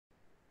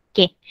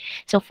Okay,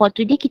 so for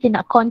today kita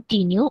nak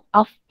continue.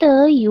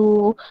 After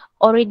you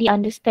already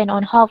understand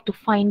on how to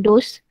find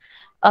those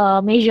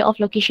measure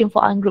of location for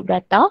ungroup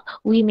data,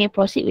 we may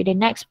proceed with the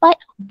next part,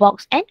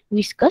 box and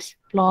whiskers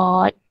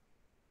plot.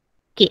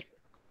 Okay,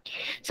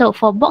 so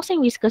for box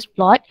and whiskers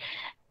plot,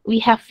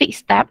 we have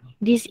fixed step.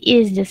 This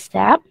is the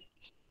step.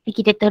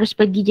 Kita terus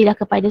pergi je lah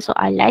kepada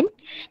soalan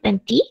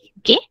nanti.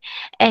 Okay,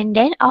 and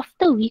then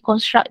after we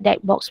construct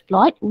that box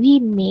plot, we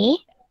may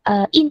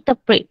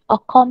interpret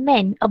or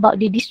comment about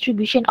the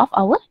distribution of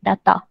our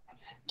data.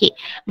 Okay,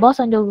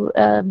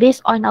 based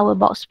on our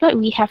box plot,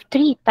 we have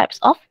 3 types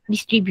of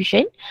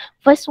distribution.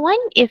 First one,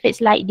 if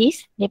it's like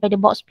this,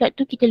 daripada box plot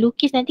tu kita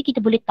lukis, nanti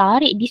kita boleh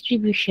tarik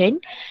distribution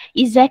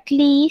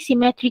exactly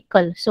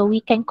symmetrical. So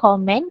we can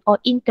comment or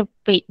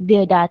interpret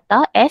the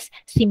data as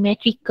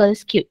symmetrical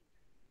skewed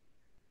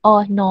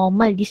or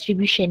normal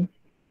distribution.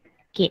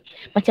 Okay,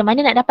 macam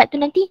mana nak dapat tu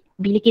nanti?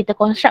 Bila kita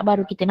construct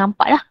baru kita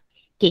nampak lah.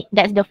 Okay,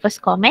 that's the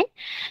first comment.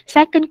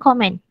 Second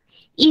comment,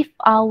 if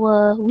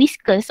our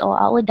whiskers or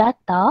our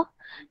data,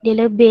 dia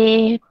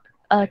lebih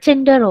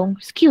cenderung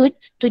skewed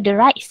to the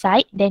right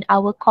side, then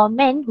our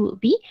comment would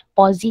be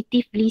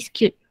positively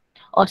skewed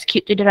or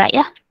skewed to the right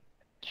lah.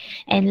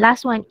 And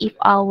last one, if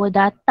our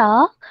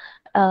data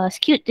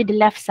skewed to the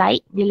left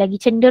side, dia lagi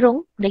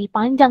cenderung, lagi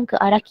panjang ke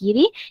arah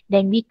kiri,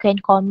 then we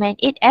can comment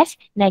it as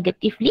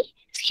negatively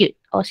skewed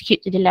or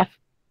skewed to the left.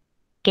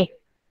 Okay.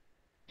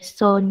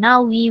 So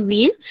now we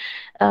will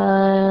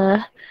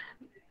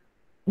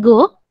go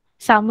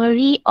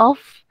summary of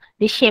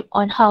the shape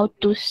on how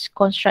to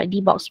construct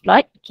the box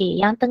plot.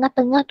 Okay, yang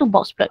tengah-tengah tu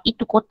box plot,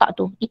 itu kotak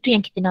tu, itu yang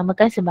kita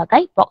namakan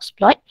sebagai box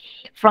plot.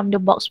 From the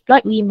box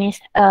plot, we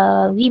must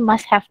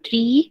have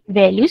 3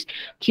 values,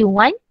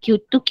 Q1,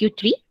 Q2,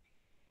 Q3.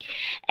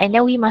 And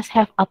then we must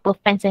have upper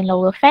fence and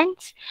lower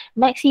fence,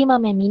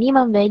 maximum and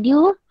minimum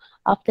value.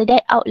 After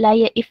that,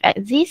 outlier if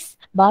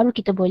exists, baru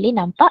kita boleh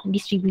nampak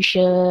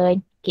distribution.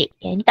 Okay,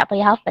 yang ni tak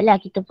payah hafal lah.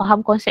 Kita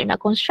faham konsep nak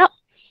construct,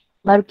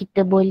 baru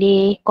kita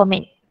boleh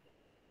comment.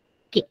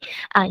 Okay,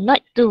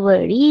 not to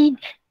worry,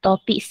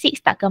 topik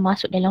 6 takkan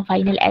masuk dalam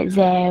final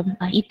exam.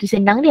 Itu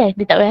senang dia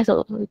tak payah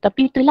masuk.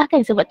 Tapi itulah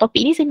kan, sebab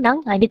topik ni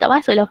senang, dia tak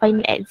masuk dalam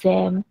final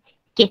exam.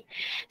 Okay,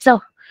 so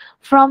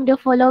from the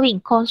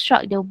following,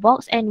 construct the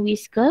box and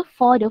whisker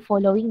for the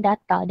following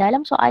data.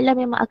 Dalam soalan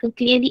memang akan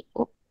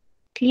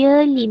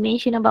clearly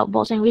mention about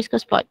box and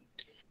whiskers plot.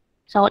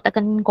 So awak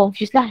takkan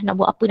confused lah nak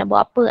buat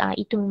apa.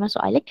 Itu memang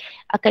soalan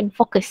akan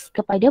fokus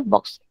kepada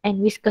box and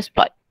whiskers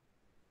plot.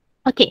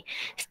 Okay,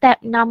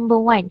 step number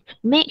 1.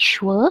 Make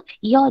sure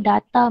your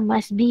data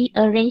must be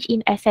arranged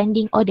in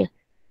ascending order.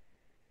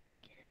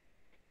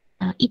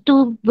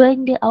 Itu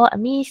benda awak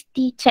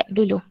mesti check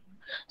dulu.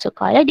 So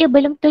kalau dia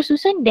belum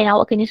tersusun, then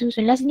awak kena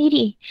susunlah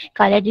sendiri.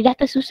 Kalau dia dah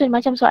tersusun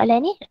macam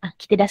soalan ni,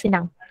 kita dah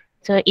senang.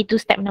 So itu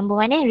step number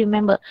 1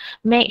 remember,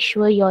 make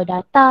sure your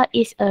data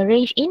is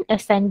arranged in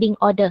ascending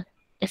order.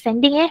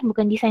 Ascending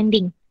bukan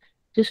descending.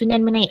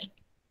 Susunan menaik.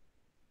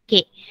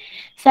 Okay,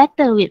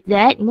 settle with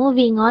that.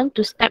 Moving on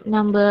to step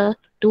number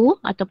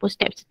 2 ataupun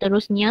step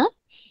seterusnya,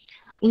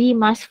 we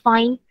must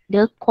find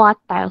the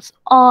quartiles,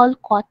 all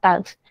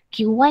quartiles,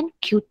 Q1,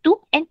 Q2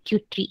 and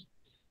Q3.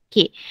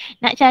 Okay,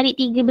 nak cari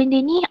 3 benda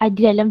ni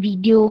ada dalam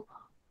video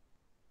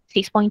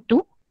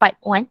 6.2 part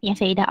 1 yang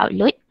saya dah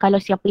upload. Kalau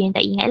siapa yang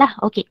tak ingat lah.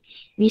 Okay,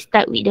 we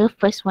start with the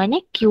first one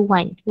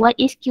Q1. What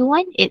is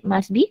Q1? It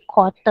must be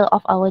quarter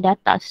of our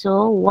data.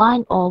 So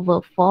 1/4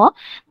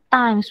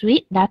 times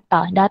with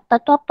data. Data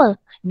tu apa?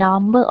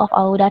 Number of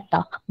our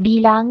data.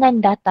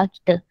 Bilangan data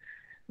kita.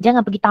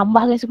 Jangan pergi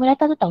tambahkan semua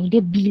data tu tau.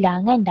 Dia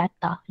bilangan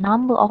data.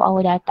 Number of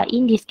our data.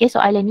 In this case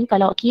soalan ni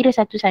kalau kira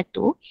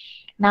satu-satu,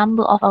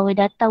 number of our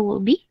data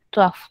would be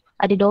 12.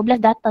 Ada 12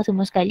 data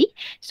semua sekali.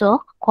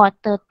 So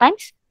quarter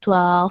times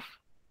 12.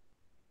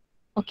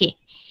 Okay,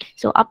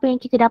 so apa yang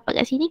kita dapat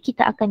kat sini?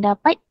 Kita akan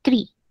dapat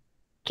 3.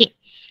 Okay,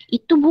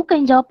 itu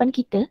bukan jawapan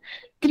kita.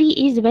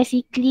 3 is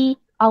basically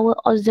our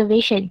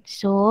observation.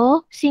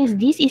 So, since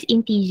this is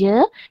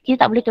integer,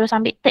 kita tak boleh terus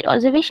ambil third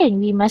observation.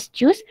 We must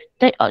choose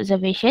third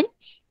observation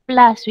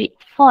plus with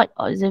fourth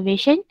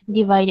observation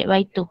divided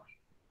by 2.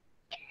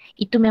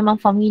 Itu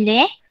memang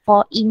formula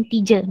for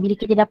integer. Bila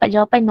kita dapat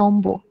jawapan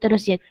nombor,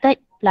 terus je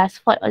third plus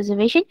fourth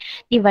observation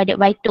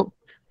divided by 2.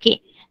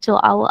 Okay. So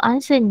our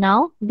answer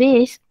now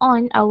based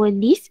on our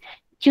list,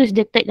 choose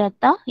the third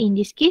data, in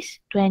this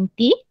case 20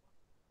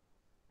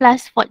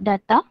 plus fourth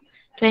data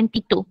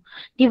 22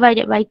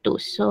 divided by 2.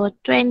 So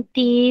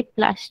 20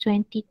 plus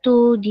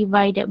 22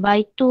 divided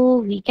by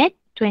 2, we get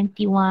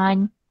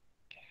 21.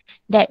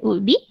 That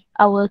would be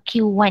our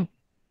Q1.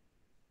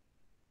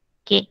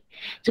 Okay,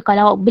 so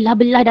kalau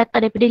belah-belah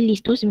data daripada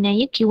list tu,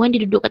 sebenarnya Q1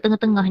 dia duduk kat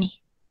tengah-tengah ni.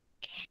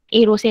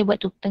 Arrow saya buat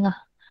tu, tengah.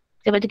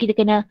 Sebab tu kita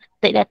kena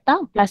third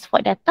data plus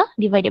fourth data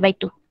divided by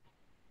 2.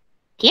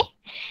 Okay.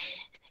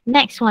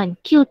 Next one,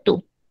 Q2.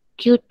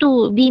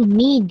 Q2 be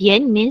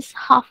median means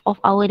half of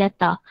our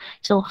data.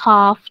 So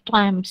half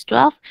times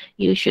 12,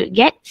 you should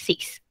get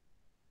 6.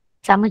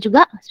 Sama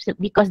juga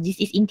because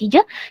this is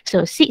integer.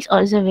 So 6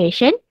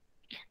 observation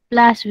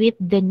plus with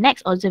the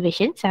next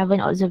observation, 7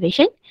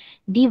 observation,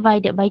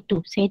 divided by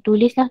 2. Saya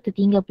tulislah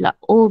tertinggal pula.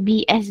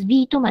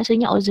 OBSV tu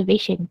maksudnya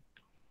observation.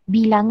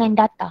 Bilangan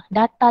data.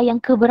 Data yang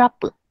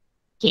keberapa.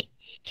 Okay.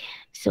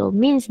 So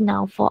means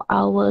now for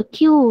our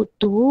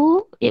Q2,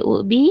 it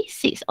would be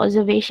 6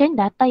 observation.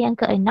 Data yang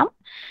ke-6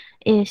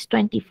 is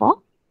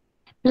 24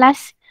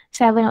 plus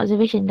 7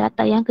 observation.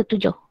 Data yang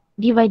ke-7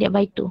 divided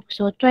by 2.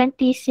 So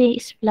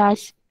 26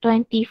 plus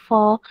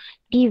 24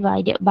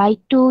 divided by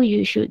 2,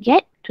 you should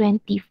get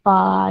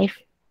 25.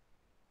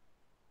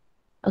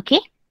 Okay,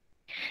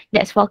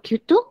 that's for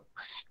Q2.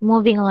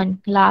 Moving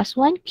on, last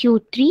one,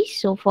 Q3.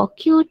 So for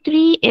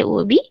Q3, it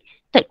will be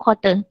third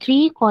quarter,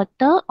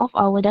 3/4 of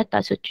our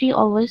data. So 3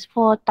 over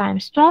 4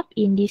 times 12.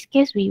 In this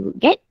case, we will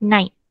get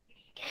 9.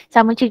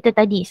 Sama cerita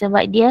tadi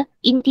sebab dia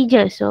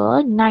integer. So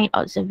 9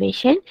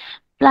 observation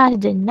plus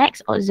the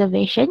next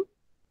observation.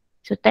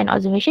 So 10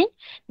 observation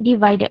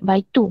divided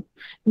by 2.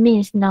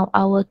 Means now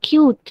our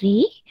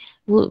Q3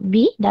 would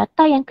be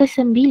data yang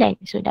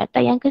ke-9. So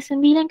data yang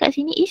ke-9 kat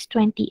sini is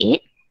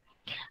 28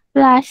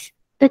 plus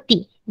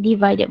 30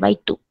 divided by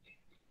 2.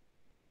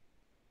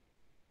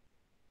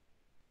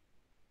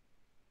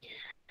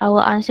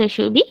 Our answer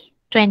should be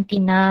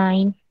 29.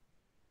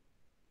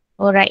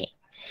 Alright.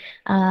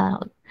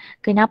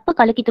 Kenapa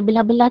kalau kita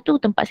belah-belah tu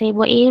tempat saya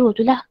buat arrow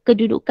tu lah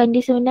kedudukan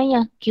dia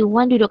sebenarnya.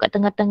 Q1 duduk kat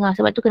tengah-tengah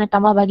sebab tu kena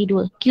tambah bagi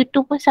 2. Q2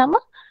 pun sama.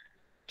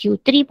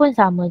 Q3 pun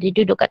sama. Dia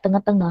duduk kat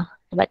tengah-tengah.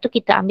 Sebab tu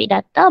kita ambil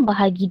data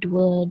bahagi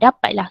 2.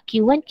 Dapatlah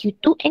Q1,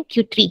 Q2 and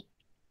Q3.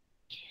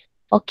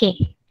 Okay.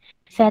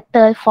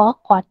 Settle for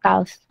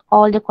quartiles.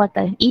 All the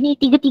quartile. Ini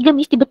tiga-tiga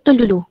mesti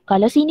betul dulu.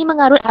 Kalau sini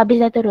mengarut,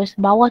 habis dah terus.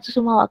 Bawah tu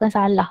semua awak akan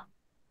salah.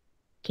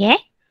 Okay.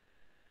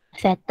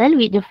 Settle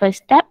with the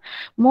first step.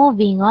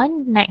 Moving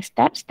on, next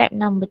step, step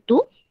number 2.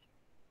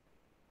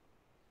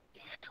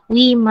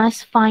 We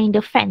must find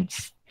the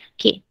fence.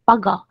 Okay,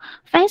 pagar.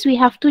 Fence, we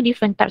have two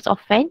different types of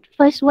fence.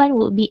 First one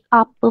would be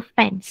upper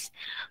fence.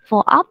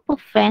 For upper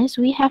fence,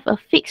 we have a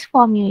fixed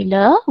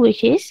formula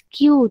which is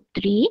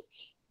Q3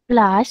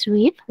 plus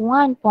with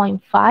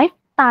 1.5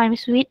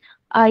 times with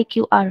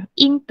IQR,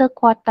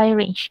 interquartile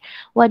range.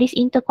 What is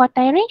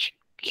interquartile range?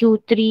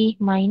 Q3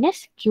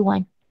 minus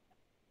Q1.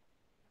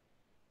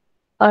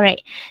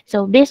 Alright,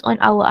 so based on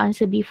our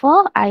answer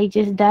before, I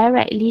just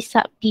directly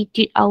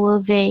substitute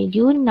our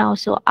value now.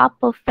 So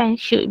upper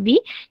fence should be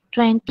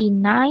 29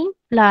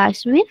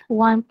 plus with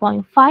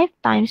 1.5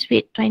 times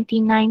with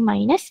 29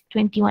 minus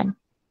 21.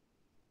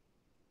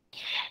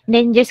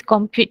 Then just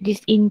compute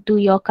this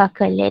into your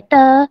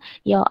calculator.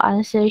 Your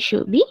answer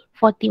should be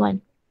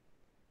 41.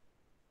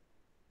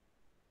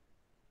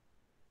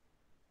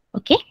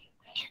 Okay,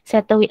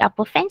 settle with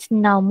upper fence.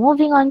 Now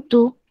moving on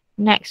to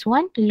next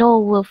one,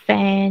 lower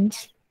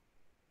fence.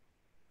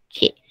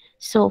 Okay,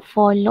 so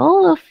for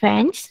lower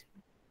fence,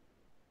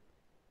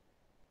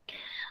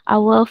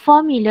 our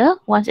formula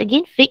once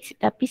again fixed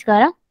tapi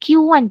sekarang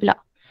Q1 pula.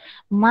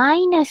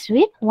 Minus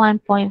with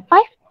 1.5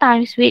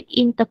 times with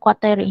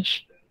interquartile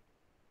range.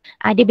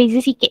 Ada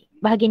beza sikit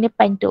bahagian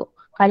depan tu.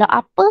 Kalau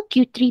upper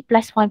Q3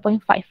 plus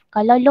 1.5.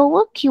 Kalau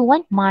lower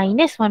Q1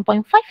 minus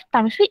 1.5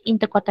 times with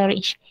interquartile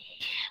range.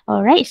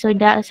 Alright, so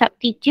the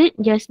substitute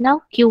just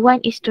now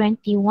Q1 is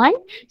 21.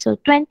 So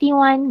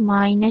 21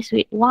 minus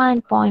with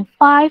 1.5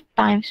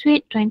 times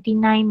with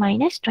 29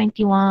 minus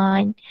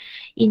 21.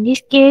 In this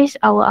case,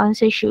 our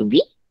answer should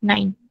be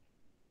 9.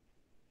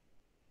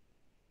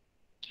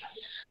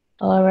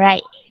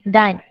 Alright,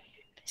 done.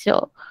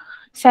 So,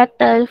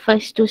 settle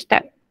first 2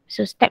 step.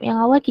 So, step yang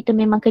awal kita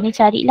memang kena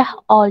carilah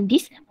all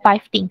these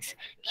 5 things.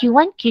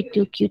 Q1,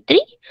 Q2,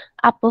 Q3,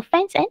 upper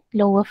fence and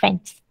lower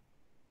fence.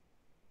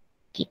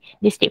 Okay,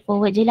 dia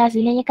straightforward je lah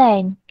sebenarnya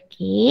kan.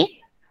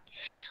 Okay.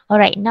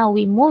 Alright, now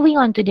we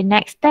moving on to the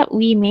next step.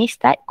 We may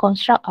start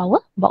construct our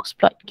box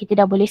plot. Kita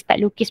dah boleh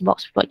start lukis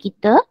box plot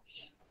kita.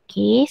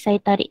 Okay, saya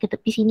tarik ke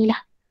tepi sini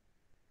lah.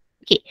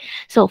 Okay,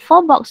 so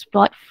for box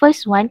plot,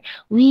 first one,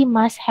 we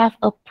must have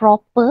a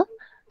proper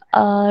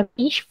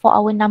range for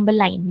our number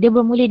line. Dia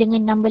bermula dengan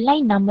number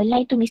line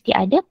tu mesti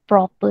ada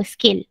proper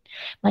scale.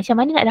 Macam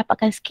mana nak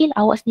dapatkan scale,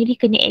 awak sendiri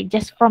kena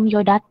adjust from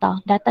your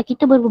data. Data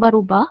kita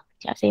berubah-ubah.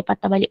 Sekejap saya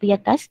patah balik pergi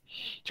atas.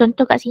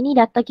 Contoh kat sini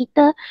data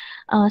kita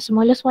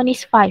smallest one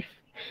is 5.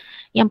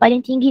 Yang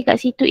paling tinggi kat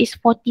situ is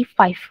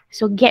 45.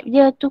 So gap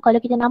dia tu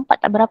kalau kita nampak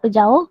tak berapa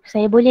jauh,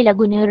 saya bolehlah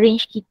guna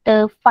range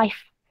kita 5.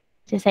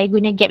 So saya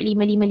guna gap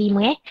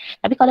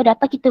 555 Tapi kalau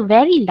data kita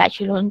very large,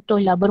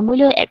 contohlah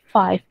bermula at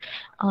 5.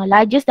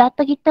 Largest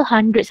data kita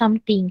 100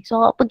 something.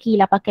 So awak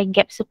pergilah pakai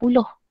gap 10.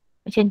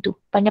 Macam tu.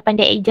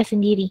 Pandai-pandai adjust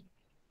sendiri.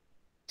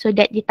 So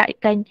that dia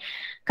takkan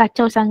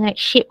kacau sangat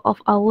shape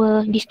of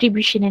our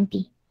distribution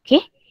nanti.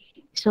 Okay.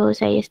 So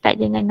saya start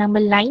dengan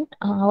number line.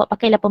 Awak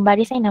pakailah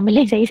pembarisan number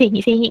line saya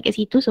ingat kat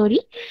situ, sorry.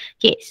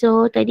 Okay,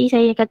 so tadi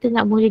saya kata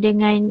nak mula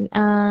dengan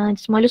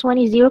smallest one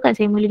is 0 kan.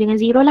 Saya mula dengan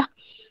 0 lah.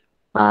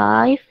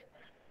 5,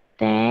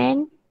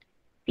 10,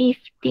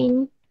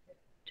 15,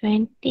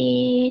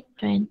 20,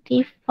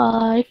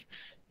 25,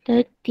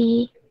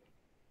 30.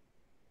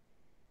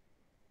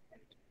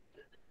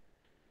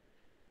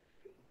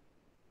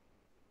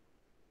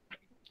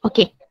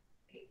 Okay,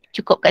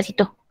 cukup kat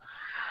situ.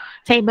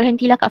 Saya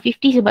berhentilah kat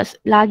 50 sebab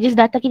largest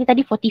data kita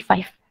tadi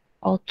 45.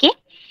 Okay.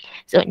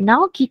 So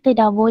now kita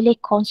dah boleh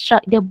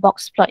construct the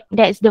box plot.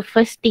 That's the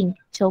first thing.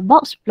 So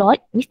box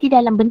plot mesti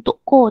dalam bentuk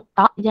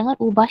kotak, jangan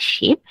ubah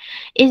shape.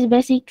 Is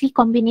basically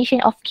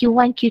combination of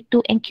Q1,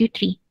 Q2 and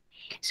Q3.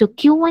 So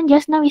Q1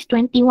 just now is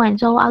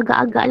 21. So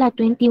agak-agak lah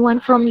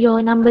 21 from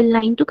your number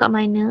line tu kat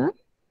mana.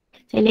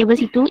 Saya label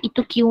situ,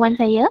 itu Q1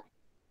 saya.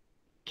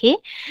 Okay.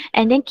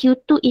 And then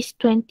Q2 is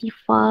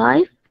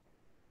 25.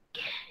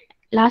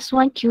 Last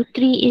one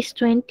Q3 is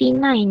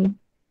 29.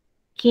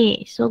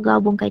 Okay, so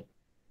gabungkan.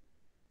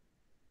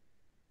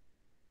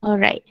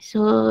 Alright,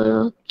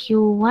 so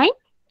Q1,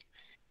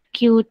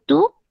 Q2,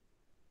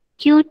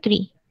 Q3.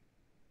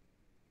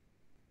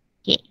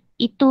 Okay,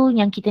 itu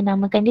yang kita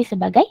namakan dia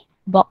sebagai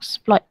box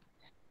plot.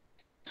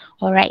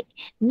 Alright,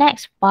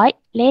 next part,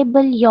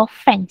 label your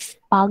fence.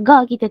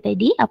 Pagar kita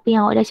tadi, apa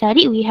yang awak dah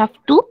cari, we have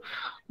two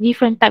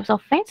different types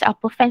of fence,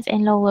 upper fence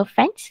and lower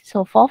fence.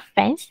 So for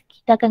fence,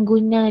 kita akan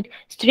guna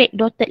straight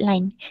dotted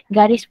line,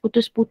 garis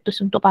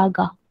putus-putus untuk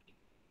pagar.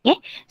 Okay,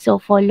 so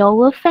for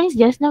lower fence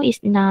just now is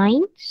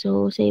 9.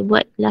 So saya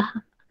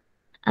buatlah,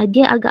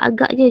 dia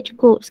agak-agak je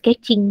cukup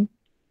sketching.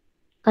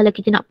 Kalau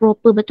kita nak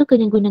proper betul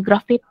kena guna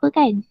graph paper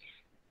kan.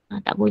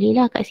 Tak boleh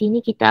lah kat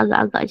sini kita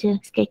agak-agak je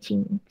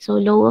sketching. So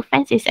lower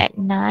fence is at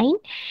 9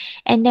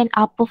 and then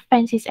upper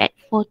fence is at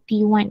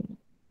 41.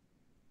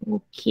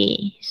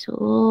 Okay,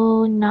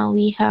 so now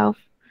we have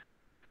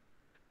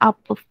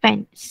upper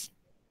fence.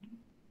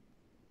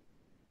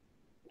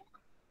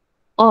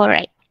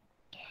 Alright,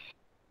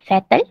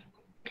 settle.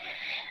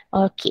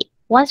 Okay,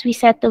 once we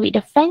settle with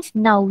the fence,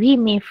 now we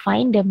may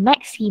find the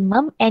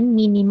maximum and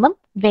minimum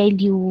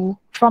value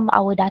from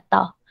our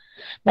data.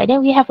 But then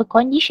we have a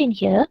condition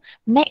here,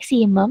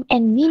 maximum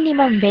and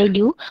minimum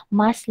value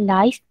must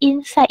lie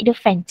inside the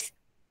fence.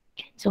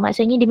 So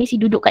maksudnya dia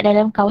mesti duduk kat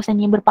dalam kawasan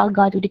yang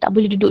berpagar tu, dia tak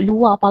boleh duduk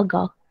luar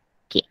pagar.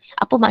 Okay,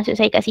 apa maksud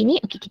saya kat sini?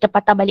 Okay, kita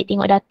patah balik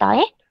tengok data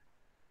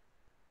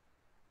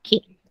Okay,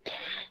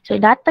 so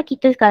data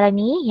kita sekarang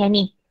ni, yang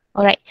ni.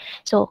 Alright,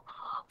 so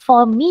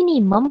for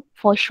minimum,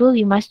 for sure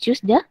we must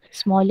choose the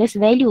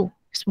smallest value,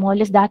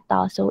 smallest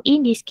data. So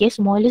in this case,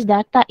 smallest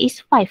data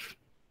is 5.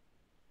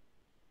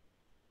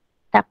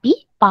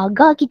 Tapi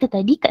pagar kita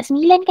tadi kat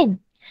 9 kan.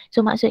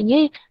 So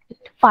maksudnya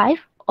 5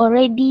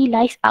 already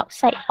lies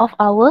outside of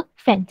our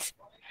fence.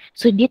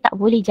 So dia tak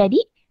boleh jadi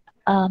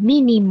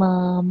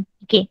minimum.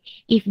 Okay,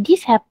 if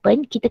this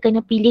happen, kita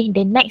kena pilih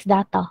the next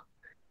data.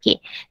 Okay,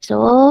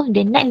 so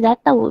the next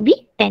data would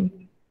be 10.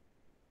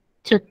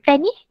 So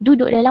 10 ni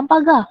duduk dalam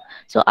pagar.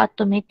 So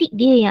automatic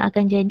dia yang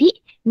akan jadi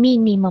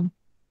minimum.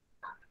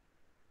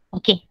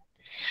 Okay.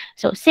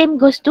 So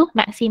same goes to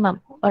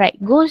maximum. Alright,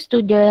 goes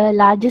to the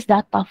largest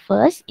data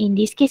first. In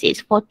this case it's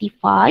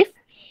 45.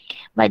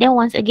 But then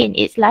once again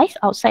it lies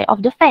outside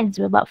of the fence.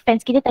 Sebab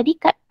fence kita tadi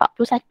kat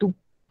 41.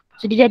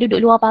 So dia dah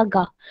duduk luar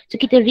pagar. So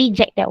kita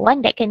reject that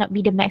one. That cannot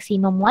be the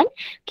maximum one.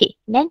 Okay,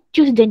 then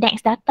choose the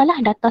next data lah.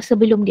 Data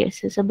sebelum dia.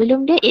 So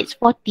sebelum dia it's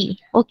 40.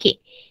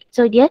 Okay.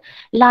 So dia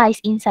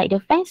lies inside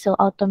the fence. So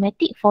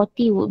automatic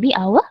 40 would be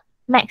our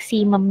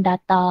maximum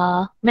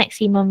data.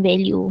 Maximum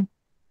value.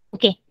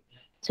 Okay.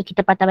 So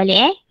kita patah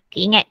balik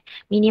Okay, ingat.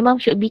 Minimum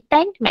should be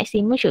 10.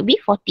 Maximum should be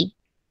 40.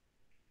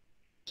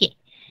 Okay.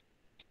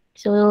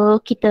 So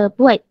kita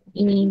buat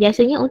ini.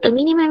 Biasanya untuk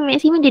minimum dan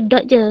maximum dia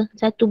dot je.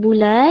 Satu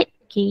bulat.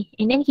 Okay.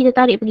 And then kita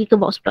tarik pergi ke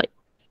box plot.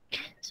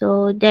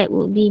 So that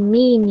would be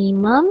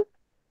minimum.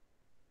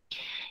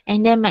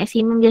 And then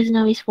maximum just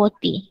now is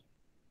 40.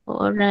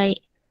 Alright.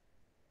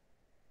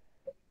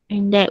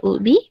 And that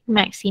would be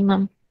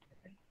maximum.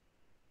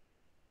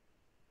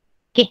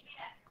 Okay.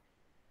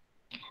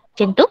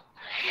 Macam tu.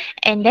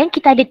 And then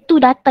kita ada two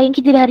data yang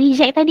kita dah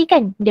reject tadi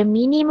kan. The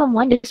minimum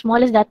one, the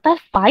smallest data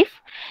 5.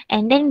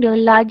 And then the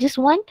largest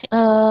one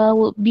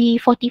would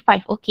be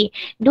 45. Okay.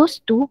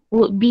 Those two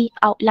would be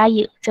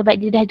outlier. Sebab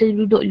dia dah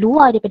duduk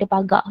luar daripada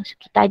pagar. So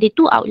kita ada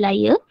two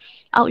outlier.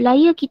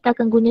 Outlier kita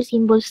akan guna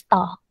simbol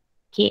star.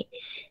 Okay.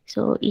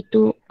 So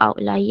itu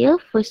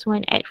outlier. First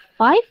one at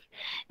 5.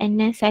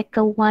 And then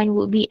second one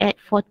would be at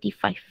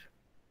 45.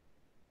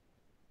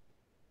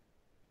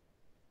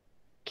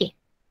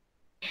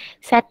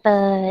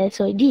 Settle.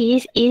 So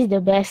this is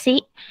the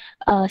basic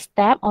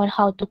step on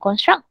how to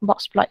construct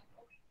box plot.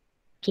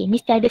 Okay,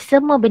 mesti ada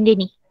semua benda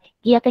ni.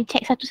 Dia akan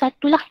check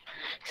satu-satu lah.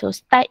 So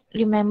start,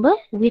 remember,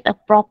 with a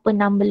proper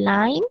number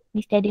line.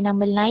 Mesti ada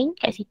number line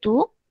kat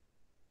situ.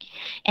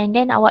 And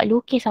then awak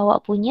lukis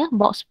awak punya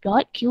box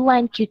plot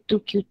Q1, Q2,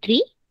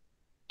 Q3.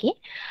 Okay.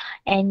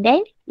 And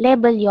then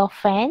label your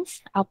fence,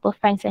 upper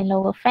fence and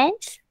lower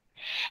fence.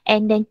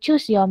 And then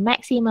choose your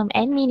maximum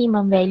and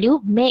minimum value.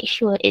 Make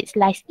sure it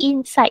lies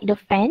inside the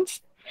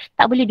fence.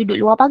 Tak boleh duduk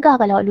luar pagar.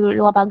 Kalau duduk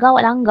luar pagar,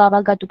 awak langgar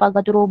pagar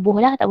tu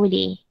roboh lah. Tak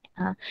boleh.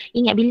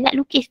 Ingat bila nak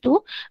lukis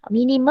tu,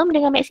 minimum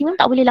dengan maksimum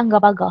tak boleh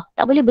langgar pagar.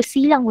 Tak boleh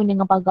bersilang pun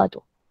dengan pagar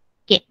tu.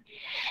 Okay.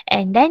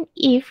 And then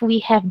if we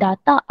have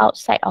data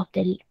outside of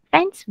the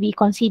fence, we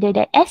consider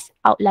that as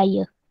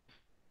outlier.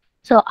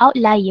 So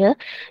outlier,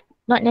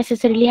 not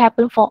necessarily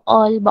happen for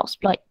all box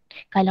plot.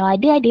 Kalau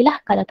ada, adalah.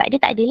 Kalau tak ada,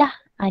 tak adalah.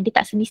 Dia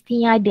tak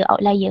semestinya ada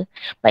outlier.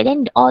 But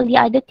then all the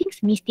other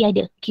things mesti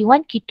ada.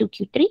 Q1, Q2,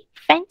 Q3,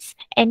 fence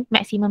and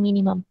maximum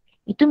minimum.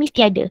 Itu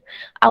mesti ada.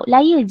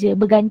 Outlier je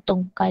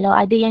bergantung. Kalau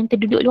ada yang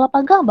terduduk luar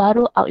pagar,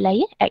 baru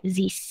outlier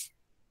exist.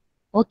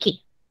 Okay.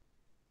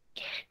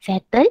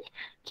 Settle.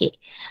 Okay.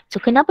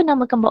 So, kenapa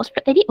namakan box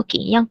plot tadi?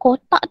 Okay. Yang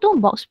kotak tu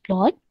box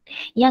plot.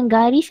 Yang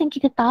garis yang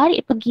kita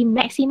tarik pergi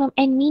maximum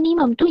and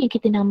minimum tu yang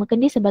kita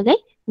namakan dia sebagai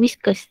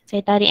whiskers.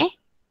 Saya tarik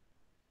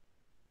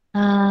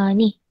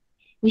ni.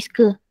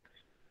 Whisker.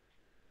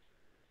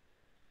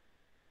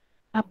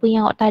 Apa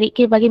yang awak tarik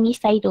kira bagi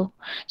misai tu.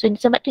 So,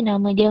 sebab tu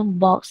nama dia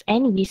box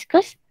and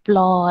whiskers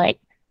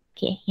plot.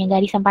 Okay. Yang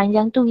garisan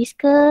panjang tu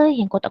whisker.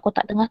 Yang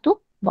kotak-kotak tengah tu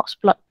box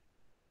plot.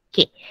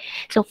 Okay.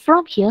 So,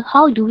 from here,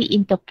 how do we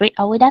interpret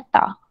our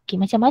data? Okay,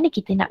 macam mana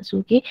kita nak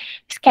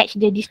sketch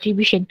the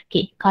distribution.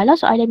 Okay, kalau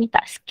soalan minta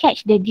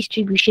sketch the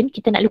distribution,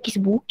 kita nak lukis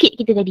bukit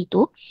kita tadi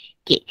tu.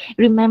 Okay,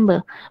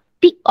 remember,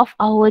 peak of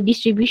our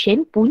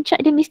distribution,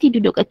 puncak dia mesti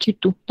duduk kat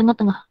Q2,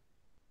 tengah-tengah.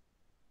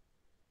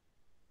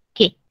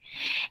 Okay,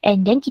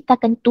 and then kita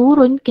akan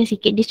turunkan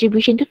sikit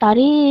distribution tu,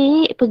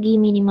 tarik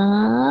pergi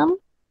minimum.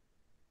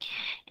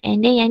 And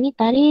then yang ni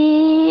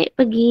tarik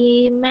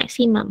pergi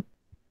maximum.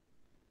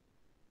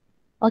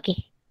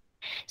 Okay.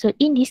 So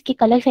in this case,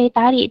 kalau saya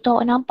tarik tu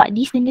awak nampak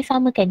distance dia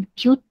sama kan?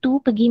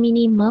 Q2 pergi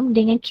minimum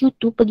dengan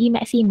Q2 pergi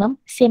maximum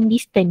same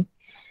distance.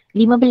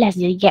 15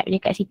 je gap dia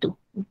kat situ.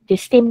 The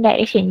same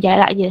direction,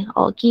 jarak je.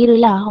 Awak kira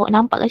lah, awak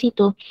nampak kat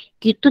situ.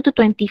 Q2 tu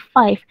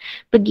 25,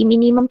 pergi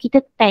minimum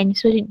kita 10.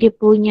 So dia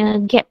punya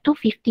gap tu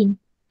 15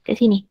 kat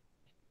sini.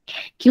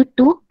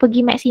 Q2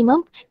 pergi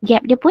maximum,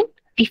 gap dia pun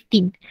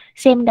 15.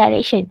 Same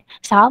direction.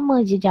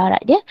 Sama je jarak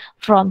dia.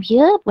 From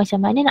here,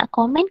 macam mana nak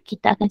comment,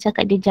 kita akan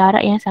cakap dia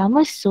jarak yang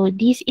sama. So,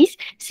 this is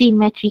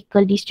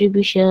symmetrical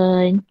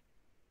distribution.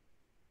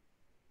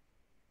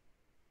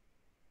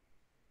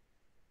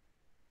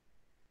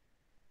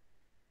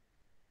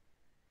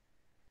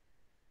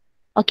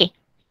 Okay.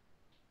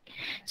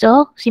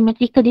 So,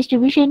 symmetrical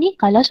distribution ni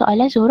kalau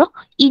soalan suruh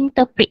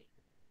interpret.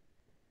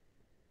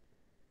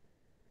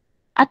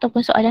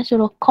 Ataupun soalan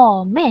suruh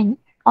comment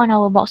on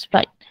our box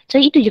plot. So,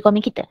 itu je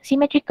komen kita.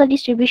 Symmetrical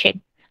distribution.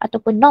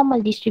 Ataupun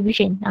normal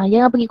distribution.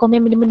 Jangan pergi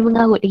komen benda-benda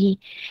mengarut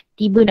lagi.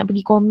 Tiba nak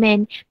pergi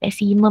komen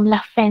maximum lah,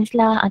 fence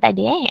lah. Tak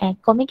ada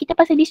komen kita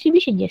pasal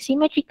distribution je.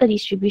 Symmetrical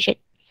distribution.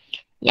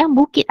 Yang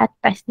bukit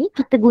atas ni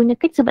kita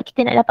gunakan sebab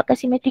kita nak dapatkan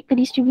symmetrical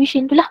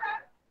distribution tu lah.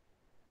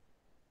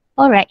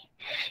 Alright.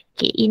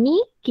 Okay, ini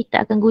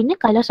kita akan guna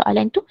kalau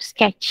soalan tu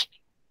sketch.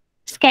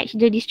 Sketch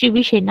the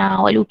distribution.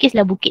 Awak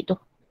lukislah bukit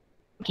tu.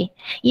 Okay.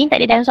 Ini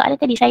tak ada dalam soalan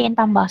tadi, saya yang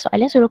tambah.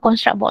 Soalan suruh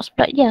construct box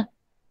plot je.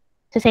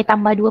 So, saya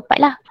tambah 2 part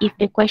lah. If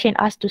the question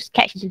asks to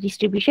sketch the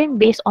distribution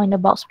based on the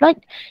box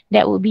plot,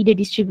 that would be the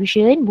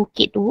distribution,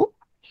 bukit tu.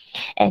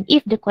 And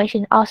if the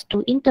question asks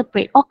to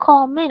interpret or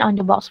comment on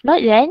the box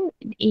plot, then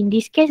in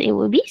this case, it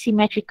will be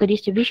symmetrical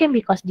distribution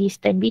because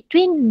distance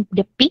between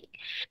the peak,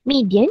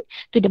 median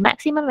to the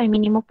maximum and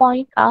minimum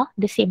point are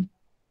the same.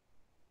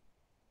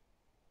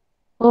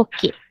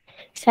 Okay.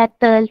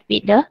 Settle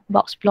with the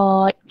box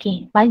plot.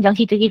 Okay, panjang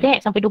cerita kita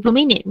sampai 20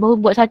 minit baru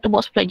buat satu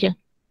box plot je.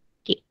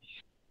 Okay.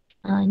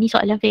 Ni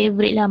soalan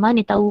favourite lah.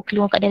 Mana tahu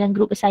keluar kat dalam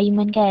group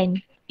assignment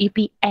kan.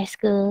 UPS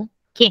ke.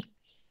 Okay.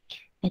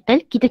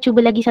 Settle. Kita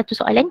cuba lagi satu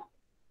soalan.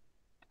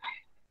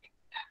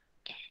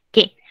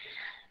 Okay.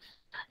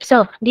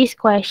 So, this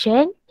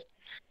question.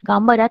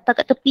 Gambar data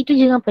kat tepi tu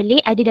jangan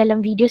pelik. Ada dalam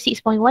video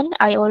 6.1.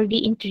 I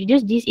already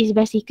introduced. This is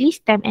basically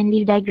stem and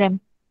leaf diagram.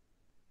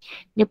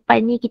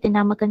 Depan ni kita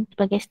namakan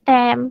sebagai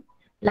stem.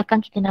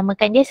 Belakang kita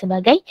namakan dia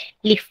sebagai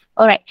leaf.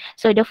 Alright.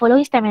 So the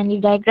following stem and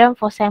leaf diagram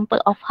for sample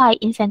of height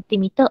in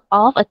centimeter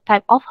of a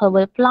type of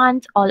herbal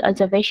plants. All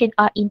observation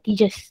are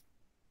integers.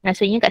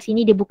 Maksudnya kat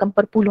sini dia bukan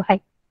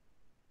perpuluhan.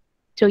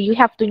 So you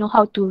have to know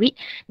how to read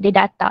the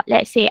data.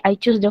 Let's say I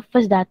choose the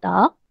first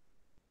data.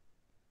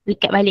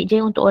 Recap balik je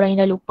untuk orang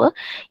yang dah lupa.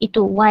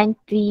 Itu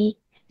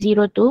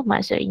 1302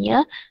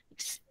 maksudnya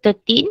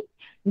 13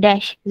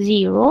 dash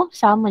 0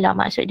 samalah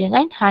maksud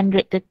dengan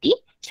 130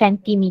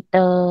 cm.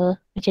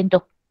 Macam tu.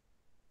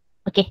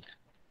 Okay.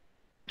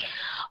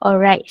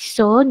 Alright.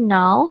 So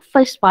now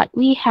first part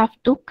we have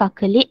to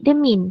calculate the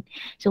mean.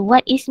 So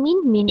what is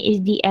mean? Mean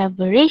is the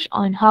average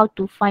on how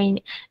to find,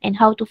 and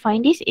how to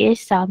find this is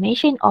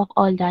summation of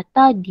all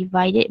data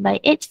divided by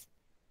its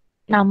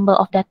number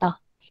of data.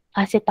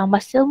 Hasil tambah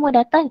semua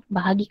data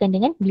bahagikan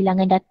dengan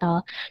bilangan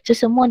data. So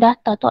semua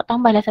data tu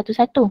tambahlah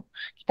satu-satu.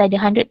 Kita ada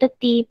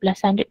 130 plus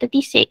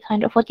 136,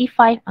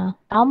 145.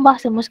 Tambah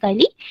semua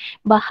sekali.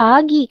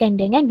 Bahagikan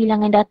dengan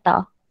bilangan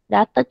data.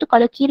 Data tu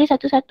kalau kira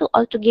satu-satu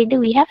altogether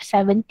we have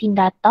 17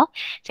 data.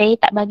 Saya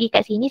tak bagi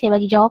kat sini. Saya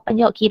bagi jawapan,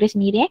 jawab kira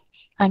sendiri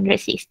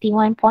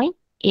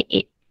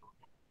 161.88.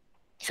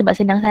 Sebab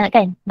senang sangat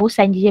kan.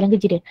 Bosan je jalan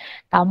kerja dia.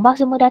 Tambah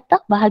semua data,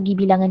 bahagi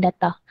bilangan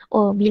data.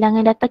 Oh,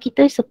 bilangan data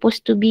kita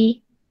supposed to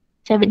be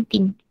 17.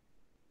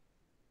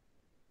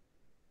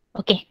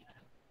 Okay.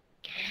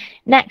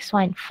 Next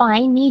one,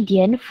 find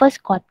median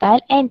first quartile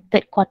and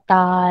third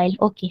quartile.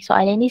 Okay,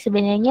 soalan ni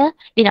sebenarnya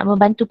dia nak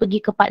membantu pergi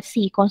ke part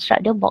C,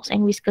 construct the box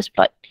and whiskers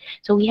plot.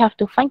 So we have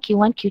to find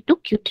Q1, Q2,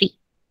 Q3.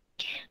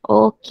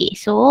 Okay,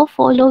 so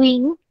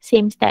following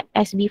same step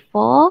as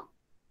before.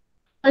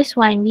 First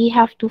one, we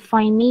have to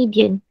find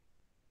median.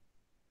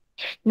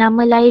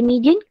 Nama lain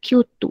median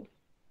Q2.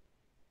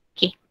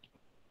 Okay,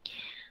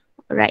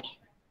 alright.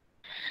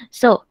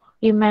 So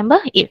remember,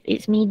 if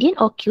it's median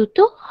or Q2,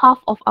 half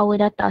of our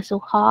data.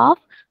 So half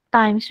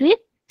times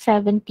with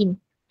 17.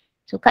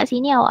 So kat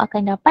sini awak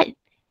akan dapat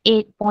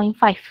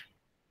 8.5.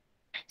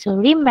 So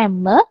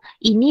remember,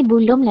 ini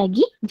belum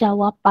lagi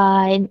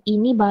jawapan.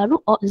 Ini baru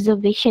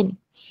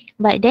observation.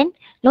 But then,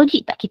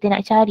 logik tak kita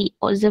nak cari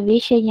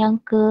observation yang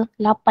ke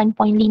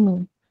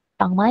 8.5?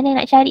 Tang mana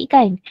nak cari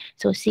kan?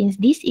 So since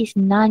this is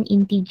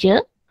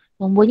non-integer,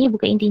 nombor ni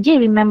bukan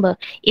integer, remember,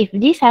 if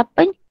this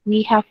happen,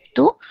 we have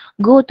to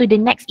go to the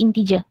next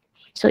integer.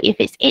 So if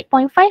it's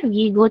 8.5,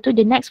 we go to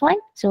the next one.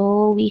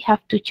 So we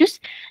have to choose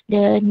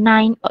the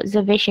 9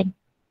 observation.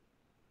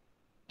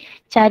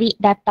 Cari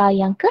data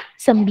yang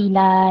ke-9.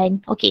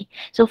 Okay,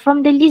 so from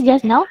the list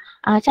just now,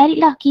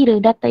 carilah kira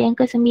data yang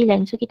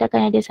ke-9. So kita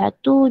akan ada 1,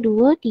 2, 3,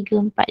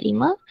 4, 5,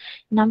 6,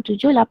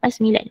 7,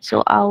 8, 9.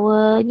 So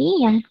our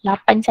ni yang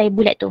 8 saya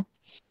bulat tu.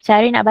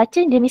 Cara nak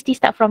baca dia mesti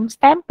start from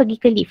stem pergi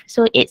ke leaf.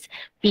 So it's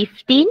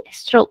 15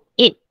 stroke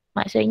 8.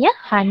 Maksudnya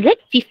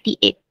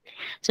 158.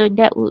 So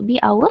that would be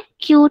our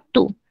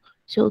Q2.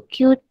 So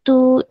Q2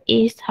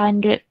 is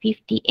 158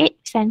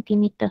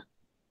 centimeter.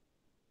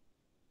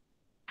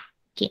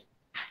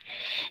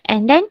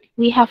 And then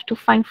we have to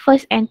find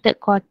first and third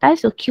quartile.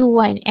 So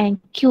Q1 and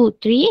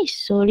Q3.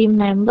 So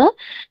remember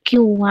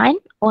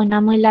Q1 or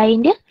nama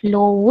lain dia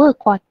lower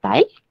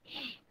quartile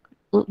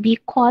would be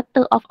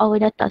quarter of our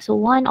data. So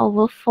 1/4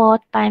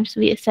 times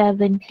with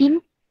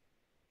 17.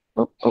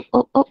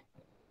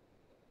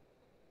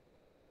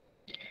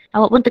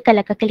 Awak pun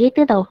tekanlah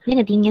calculator tau.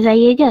 Jangan tinggal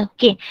saya je.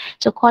 Okay.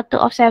 So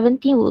quarter of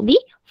 17 would be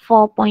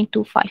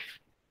 4.25.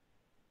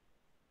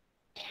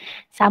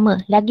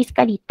 Sama, lagi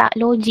sekali tak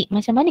logik.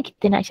 Macam mana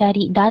kita nak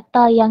cari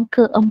data yang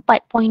ke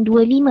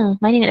 4.25?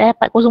 Mana nak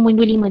dapat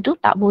 0.25 tu?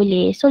 Tak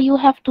boleh. So you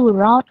have to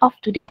round off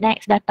to the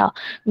next data.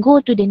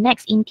 Go to the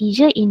next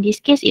integer. In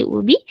this case, it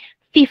will be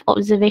fifth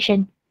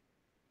observation.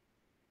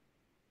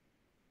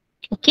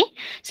 Okay,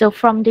 so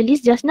from the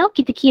list just now,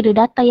 kita kira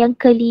data yang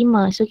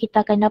ke-5. So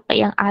kita akan dapat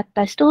yang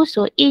atas tu.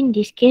 So in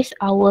this case,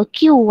 our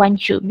Q1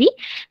 should be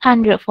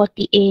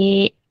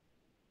 148.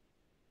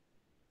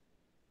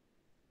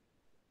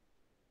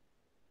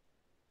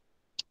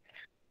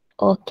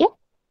 Okay,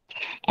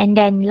 and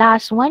then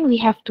last one, we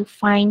have to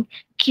find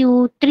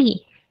Q3.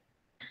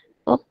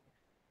 Oh.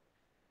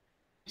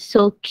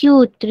 So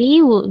Q3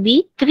 would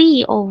be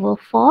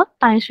 3/4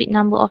 times with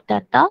number of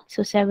data,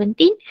 so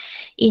 17.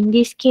 In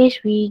this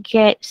case, we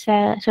get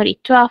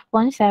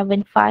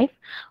 12.75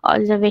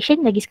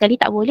 observation. Lagi sekali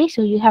tak boleh,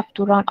 so you have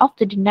to round off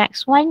to the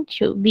next one,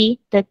 should be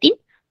 13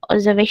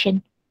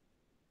 observation.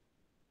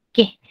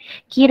 Okay,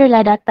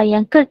 kiralah data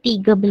yang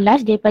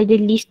ke-13 daripada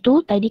list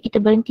tu. Tadi kita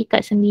berhenti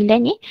kat 9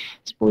 ni.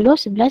 10,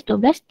 11,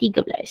 12,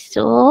 13.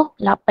 So,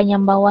 8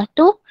 yang bawah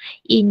tu.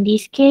 In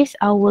this case,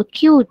 our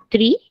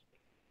Q3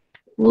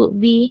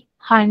 would be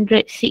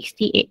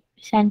 168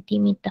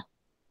 centimeter.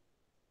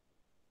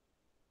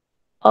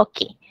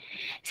 Okay,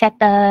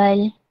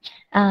 settle.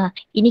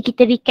 Ini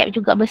kita recap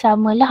juga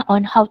bersamalah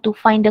on how to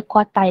find the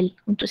quartile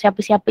untuk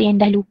siapa-siapa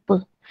yang dah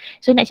lupa.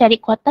 So nak cari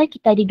quartile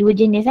kita ada dua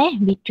jenis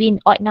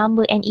between odd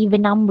number and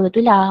even number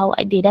tu lah.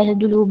 Awak ada dah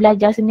dulu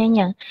belajar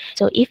sebenarnya.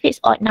 So if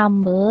it's odd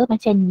number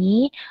macam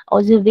ni,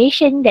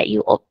 observation that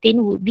you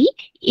obtain would be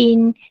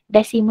in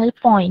decimal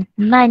point,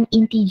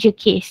 non-integer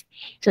case.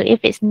 So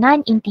if it's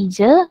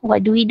non-integer,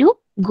 what do we do?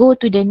 Go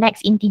to the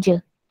next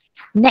integer.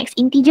 Next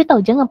integer tau,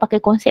 jangan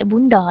pakai konsep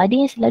bunda. Ada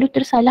yang selalu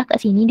tersalah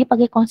kat sini, dia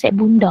pakai konsep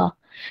bunda.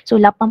 So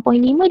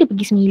 8.5 dia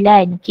pergi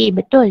 9. Okay,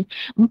 betul.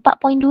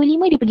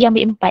 4.25 dia pergi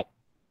ambil 4.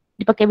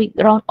 Dia pakai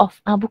round off.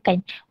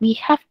 Bukan. We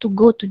have to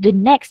go to the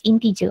next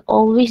integer.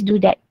 Always do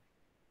that.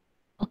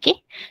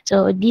 Okay.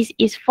 So this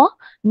is for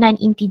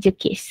non-integer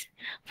case.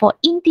 For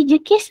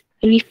integer case,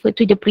 refer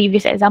to the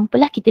previous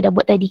example lah kita dah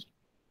buat tadi.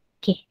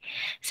 Okay.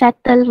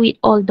 Settle with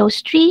all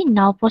those three.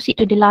 Now proceed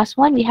to the last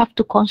one. We have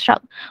to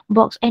construct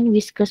box and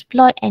whiskers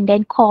plot and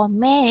then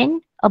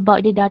comment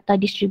about the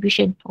data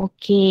distribution.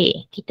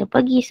 Okay, kita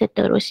pergi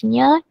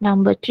seterusnya.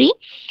 Number 3.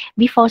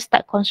 Before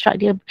start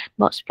construct the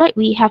box plot,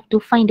 we have to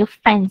find the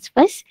fence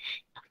first.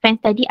 Fence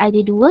tadi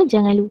ada dua,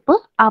 jangan lupa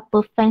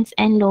upper fence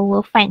and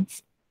lower fence.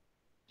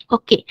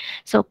 Okay,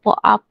 so for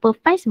upper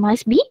fence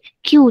must be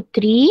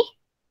Q3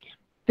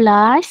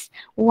 plus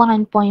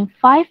 1.5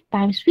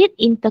 times width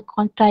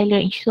interquartile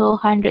range.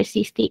 So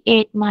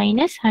 168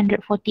 minus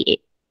 148.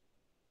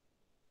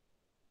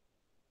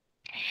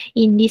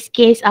 In this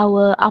case,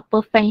 our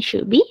upper fence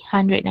should be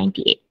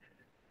 198.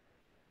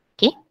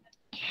 Okay.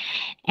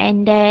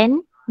 And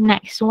then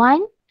next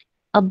one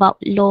about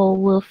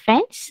lower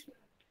fence.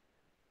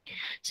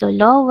 So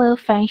lower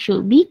fan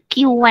should be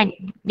Q1.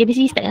 Dia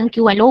mesti start dengan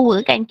Q1.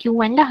 Lower kan,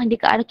 Q1 lah. Dia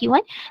ke arah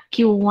Q1.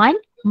 Q1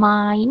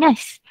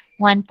 minus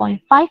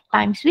 1.5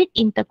 times width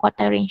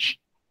interquartile range.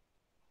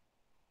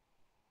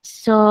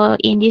 So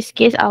in this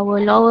case, our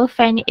lower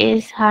fan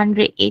is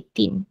 118.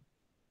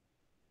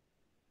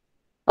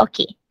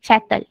 Okay,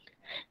 settle.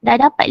 Dah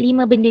dapat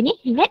 5 benda ni,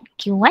 ingat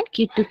Q1,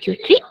 Q2,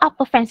 Q3,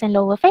 upper fans and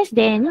lower fans.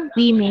 Then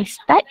we may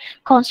start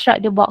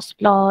construct the box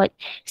plot.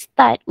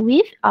 Start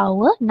with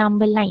our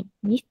number line.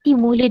 Mesti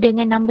mula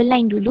dengan number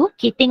line dulu.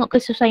 Okay, tengok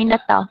kesesuaian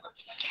data.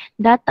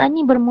 Data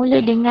ni bermula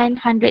dengan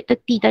 130.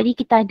 Tadi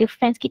kita ada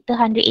fans kita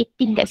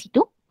 118 kat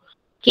situ.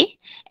 Okay,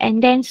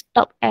 and then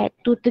stop at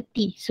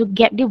 230. So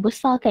gap dia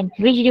besar kan,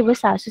 range dia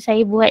besar. So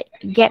saya buat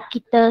gap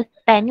kita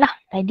 10 lah.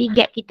 Tadi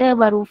gap kita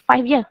baru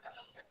 5 je.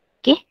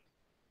 Okay.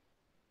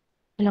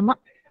 Alamak.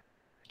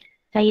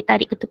 Saya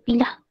tarik ke tepi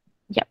lah.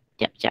 Jap.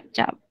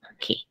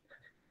 Okay.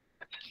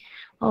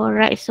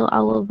 Alright, so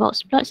our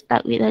box plot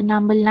start with a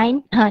number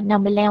line.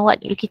 Number line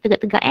what kita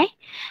tegak-tegak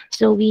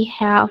So we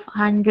have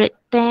 110,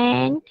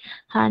 120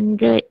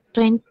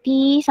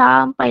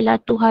 sampailah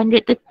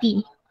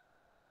 230.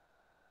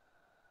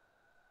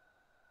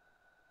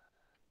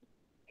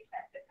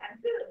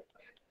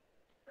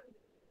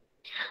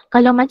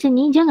 Kalau macam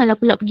ni, janganlah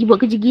pula pergi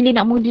buat kerja gila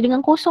nak mula dengan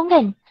kosong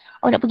kan.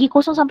 Nak pergi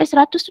kosong sampai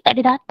 100 tu tak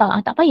ada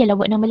data. Tak payahlah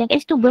buat number line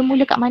kat situ.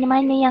 Bermula kat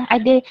mana-mana yang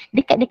ada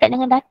dekat-dekat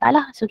dengan data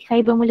lah. So saya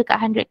bermula kat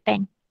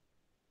 110.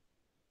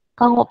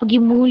 Kalau awak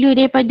pergi mula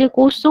daripada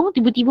kosong,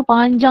 tiba-tiba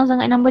panjang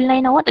sangat number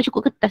line awak, tak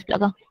cukup kertas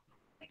pula kau.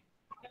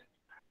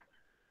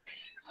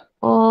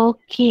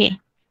 Okay.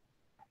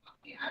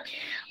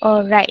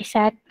 Alright,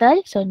 settle.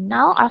 So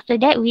now after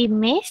that we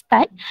may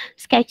start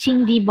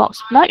sketching the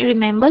box plot.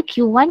 Remember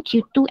Q1,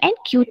 Q2 and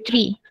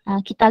Q3.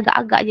 Kita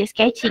agak-agak je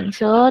sketching.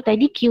 So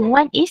tadi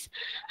Q1 is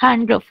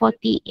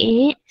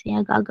 148.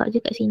 Saya agak-agak je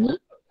kat sini.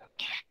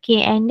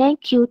 Okay, and then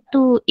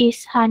Q2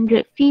 is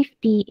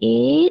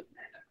 158.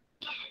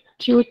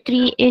 Q3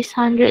 is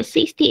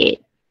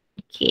 168.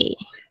 Okay,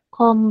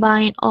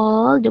 combine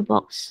all the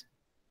box.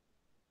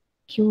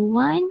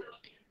 Q1,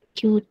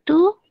 Q2,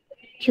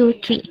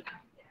 Q3.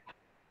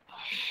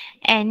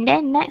 And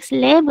then next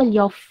label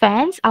your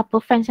fans, upper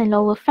fans and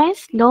lower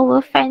fans.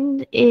 Lower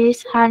fan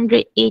is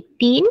 118.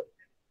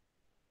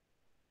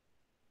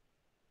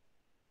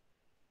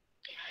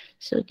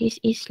 So this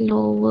is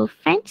lower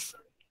fans.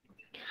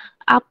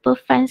 Upper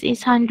fans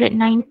is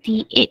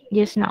 198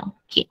 just now.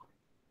 Okay.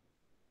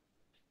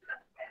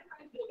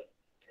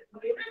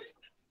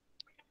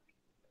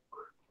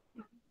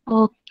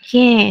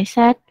 Okay,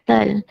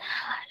 settle.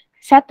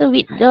 Settle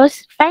with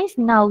those fans.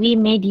 Now we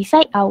may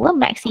decide our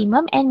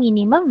maximum and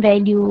minimum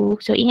value.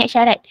 So ingat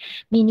syarat.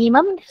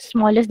 Minimum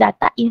smallest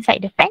data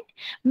inside the fan.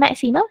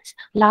 Maximum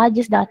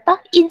largest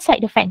data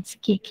inside the fans.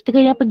 Okay, kita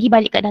kena pergi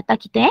balik kat data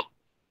kita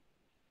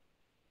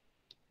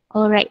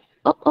Alright.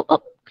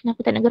 Kenapa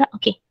tak nak gerak?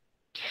 Okay.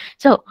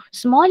 So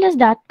smallest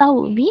data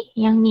would be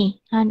yang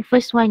ni.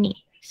 First one ni.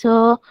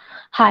 So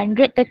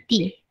 130.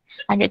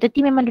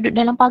 130 memang duduk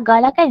dalam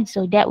pagar lah kan.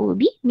 So that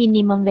would be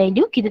minimum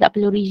value. Kita tak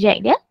perlu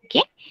reject dia.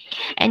 Okay.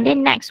 And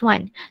then next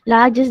one.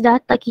 Largest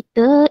data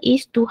kita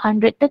is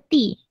 230.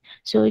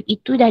 So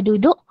itu dah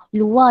duduk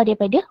luar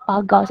daripada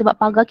pagar. Sebab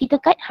pagar kita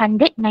kat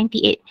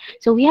 198.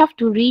 So we have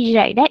to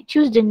reject that.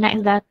 Choose the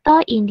next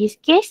data. In this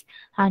case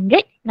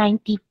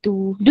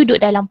 192. Duduk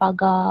dalam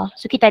pagar.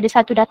 So kita ada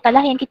satu data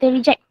lah yang kita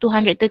reject.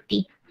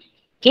 230.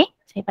 Okay.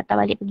 Saya patah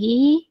balik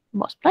pergi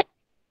box plot.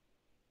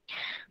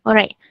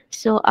 Alright,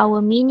 so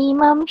our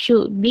minimum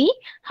should be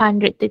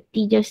 130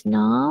 just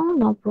now.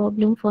 No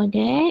problem for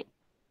that.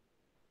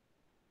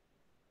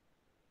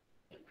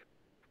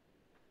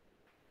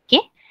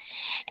 Okay,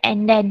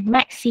 and then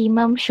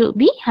maximum should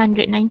be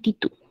 192.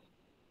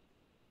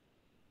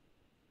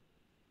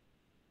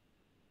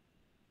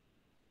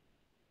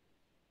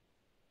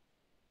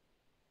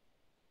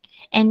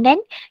 And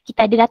then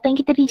kita ada data yang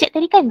kita reject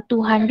tadi kan,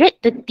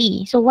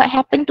 230. So what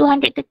happened to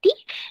 130?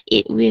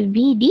 It will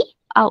be the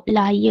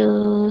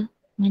outlier.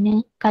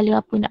 Mana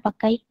color apa nak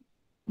pakai?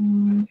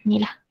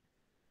 Ni lah.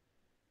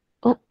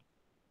 Oh,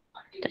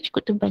 tak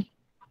cukup tebal.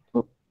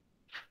 Oh.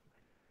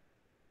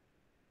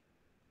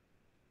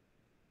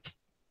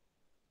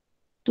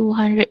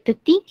 $230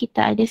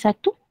 kita ada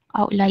satu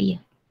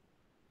outlier.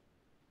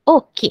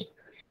 Okay,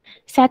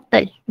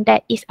 settle.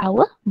 That is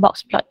our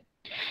box plot.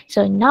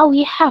 So now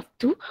we have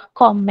to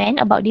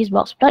comment about this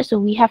box plot. So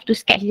we have to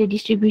sketch the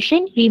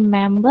distribution.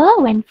 Remember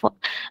when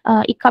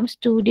it comes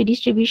to the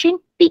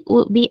distribution, peak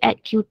would be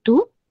at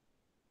Q2.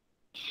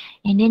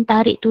 And then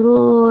tarik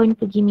turun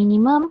pergi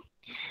minimum.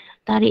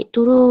 Tarik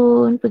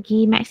turun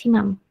pergi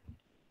maksimum.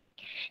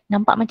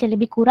 Nampak macam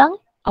lebih kurang?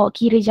 Awak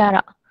kira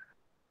jarak.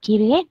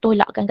 Kira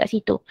tolakkan kat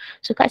situ.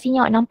 So kat sini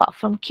awak nampak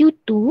from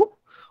Q2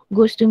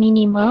 goes to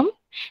minimum.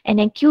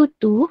 And then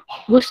Q2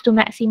 goes to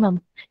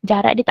maximum.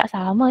 Jarak dia tak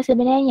sama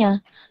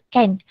sebenarnya.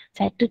 Kan?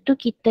 Satu tu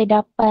kita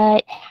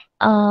dapat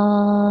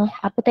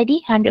apa tadi?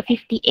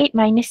 158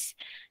 minus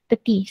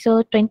 30.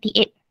 So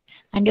 28.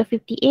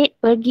 158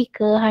 pergi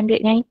ke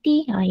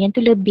 190, yang tu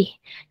lebih.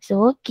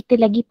 So, kita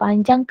lagi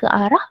panjang ke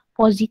arah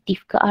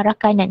positif, ke arah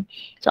kanan.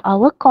 So,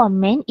 our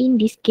comment in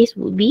this case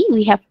would be,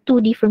 we have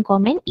two different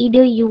comment.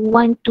 Either you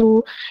want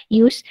to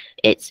use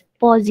it's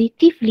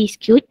positively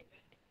skewed,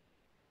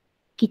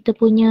 kita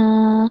punya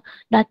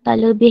data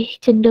lebih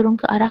cenderung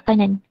ke arah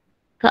kanan,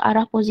 ke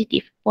arah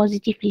positif,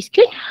 positively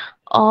skewed,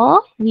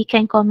 or we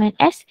can comment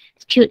as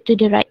skewed to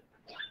the right.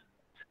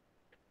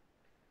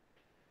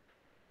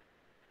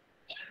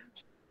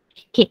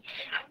 Okay,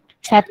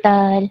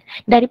 settle.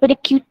 Daripada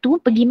Q2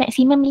 pergi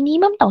maximum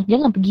minimum tau.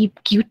 Jangan pergi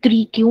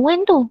Q3,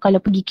 Q1 tu.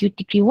 Kalau pergi Q3,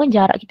 Q1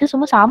 jarak kita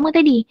semua sama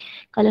tadi.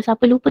 Kalau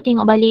siapa lupa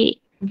tengok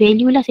balik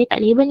value lah, saya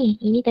tak label ni.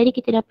 Ini tadi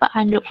kita dapat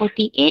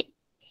 148,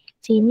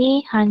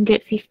 sini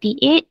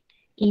 158,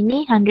 ini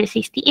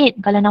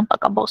 168. Kalau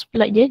nampak kat box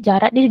plot je,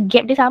 jarak dia,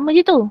 gap dia sama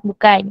je tu.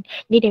 Bukan.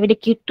 Dia daripada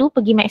Q2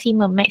 pergi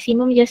maximum.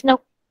 Maximum just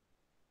now,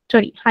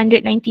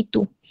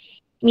 192.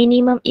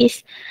 Minimum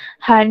is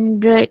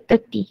 130.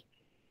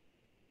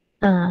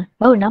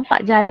 Baru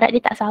nampak jarak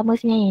dia tak sama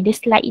sebenarnya. Dia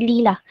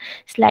slightly lah.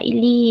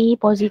 Slightly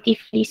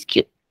positively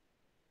skewed.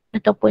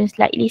 Ataupun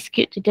slightly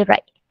skewed to the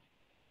right.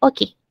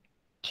 Okay.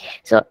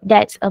 So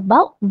that's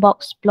about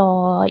box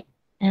plot.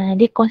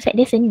 Dia konsep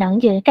dia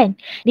senang je kan.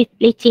 Dia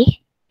leceh.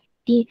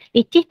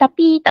 Leceh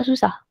tapi tak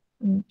susah.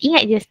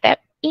 Ingat je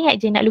step.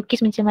 Ingat je nak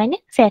lukis macam mana.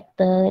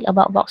 Settle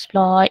about box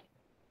plot.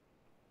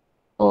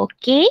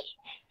 Okay.